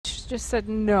just said,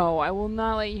 no, I will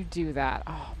not let you do that.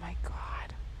 Oh my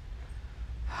god.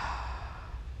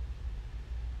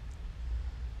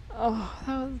 Oh,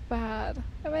 that was bad.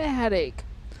 I have a headache.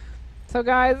 So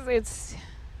guys, it's...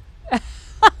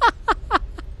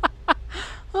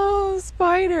 Oh,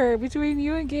 Spider! Between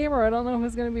you and Gamer, I don't know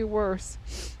who's gonna be worse.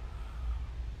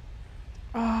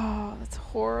 Oh, that's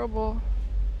horrible.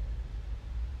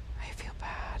 I feel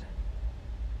bad.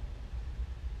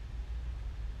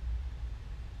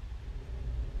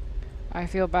 I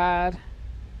feel bad.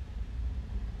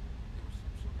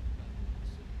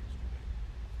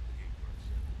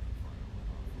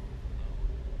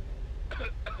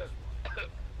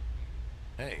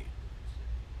 Hey.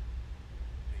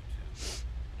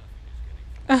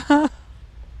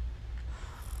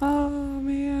 Oh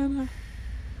man.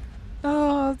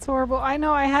 Oh, that's horrible. I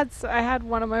know. I had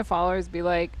one of my followers be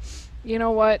like, you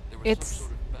know what? It's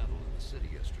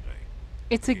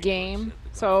a game,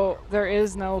 so there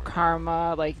is no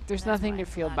karma. Like, there's nothing to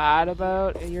feel bad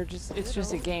about. It's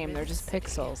just a game. They're just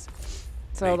pixels.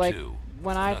 So like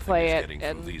when I play it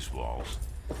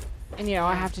and you know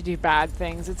I have to do bad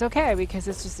things, it's okay because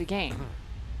it's just a game.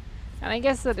 And I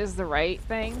guess that is the right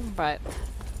thing, but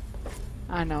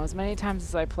I don't know. As many times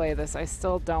as I play this, I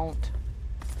still don't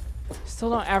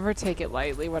ever take it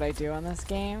lightly what I do in this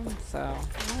game. So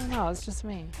I don't know. It's just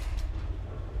me.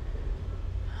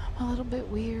 I'm a little bit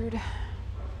weird.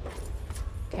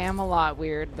 Okay, I'm a lot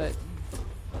weird, but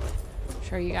I'm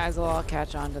sure you guys will all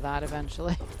catch on to that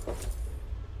eventually.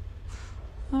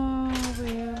 Oh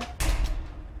man.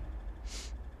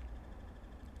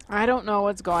 I don't know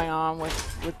what's going on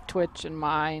with Twitch and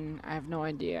mine. I have no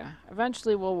idea.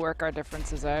 Eventually we'll work our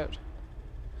differences out.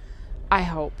 I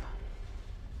hope.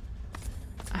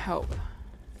 I hope.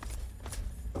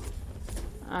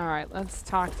 Alright, let's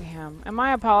talk to him. And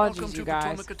my apologies, you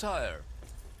guys.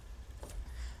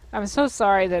 I'm so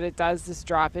sorry that it does this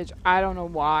droppage. I don't know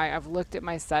why. I've looked at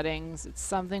my settings. It's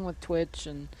something with Twitch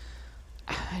and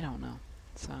I don't know.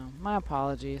 So, my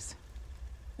apologies.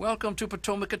 Welcome to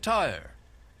Potomac Attire.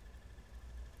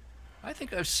 I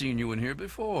think I've seen you in here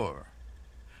before.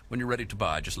 When you're ready to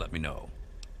buy, just let me know.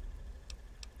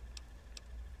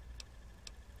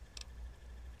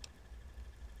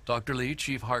 Dr. Lee,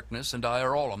 Chief Harkness, and I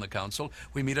are all on the council.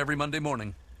 We meet every Monday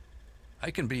morning.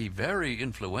 I can be very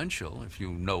influential, if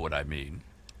you know what I mean.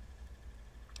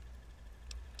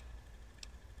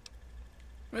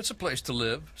 It's a place to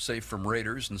live, safe from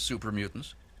raiders and super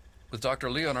mutants. With Dr.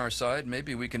 Lee on our side,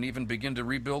 maybe we can even begin to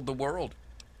rebuild the world.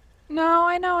 No,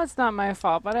 I know it's not my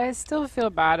fault, but I still feel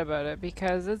bad about it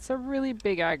because it's a really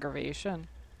big aggravation.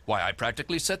 Why, I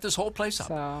practically set this whole place up.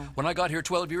 So. When I got here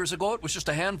 12 years ago, it was just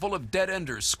a handful of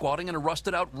dead-enders squatting in a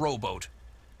rusted-out rowboat.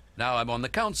 Now I'm on the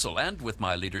council, and with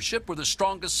my leadership, we're the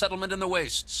strongest settlement in the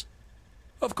wastes.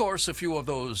 Of course, a few of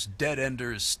those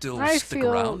dead-enders still stick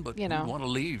around, but you want to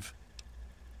leave.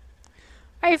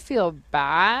 I feel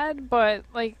bad, but,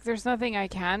 like, there's nothing I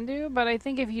can do. But I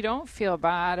think if you don't feel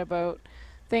bad about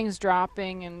things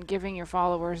dropping and giving your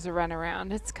followers a run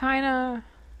around, it's kind of,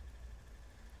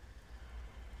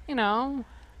 you know.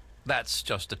 That's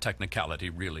just a technicality,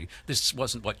 really. This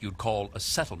wasn't what you'd call a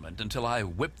settlement until I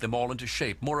whipped them all into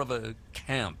shape. More of a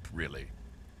camp, really.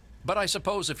 But I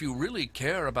suppose if you really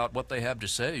care about what they have to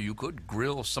say, you could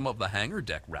grill some of the hangar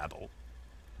deck rabble.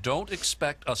 Don't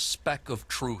expect a speck of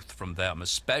truth from them,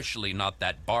 especially not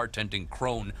that bartending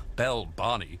crone, Belle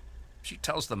Bonnie. She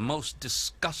tells the most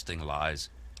disgusting lies.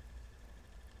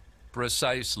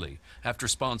 Precisely. After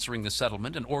sponsoring the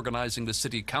settlement and organizing the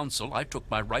city council, I took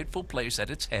my rightful place at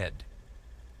its head.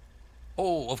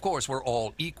 Oh, of course, we're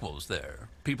all equals there.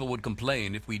 People would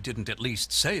complain if we didn't at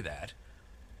least say that.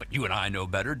 But you and I know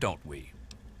better, don't we?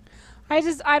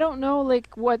 I don't know, like,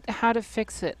 how to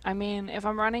fix it. I mean, if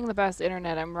I'm running the best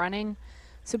internet, I'm running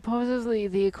supposedly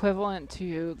the equivalent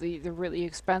to the really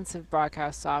expensive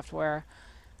broadcast software.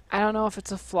 I don't know if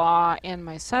it's a flaw in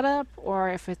my setup or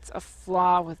if it's a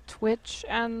flaw with Twitch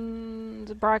and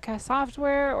the broadcast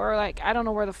software, or like I don't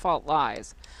know where the fault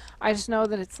lies. I just know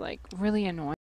that it's like really annoying.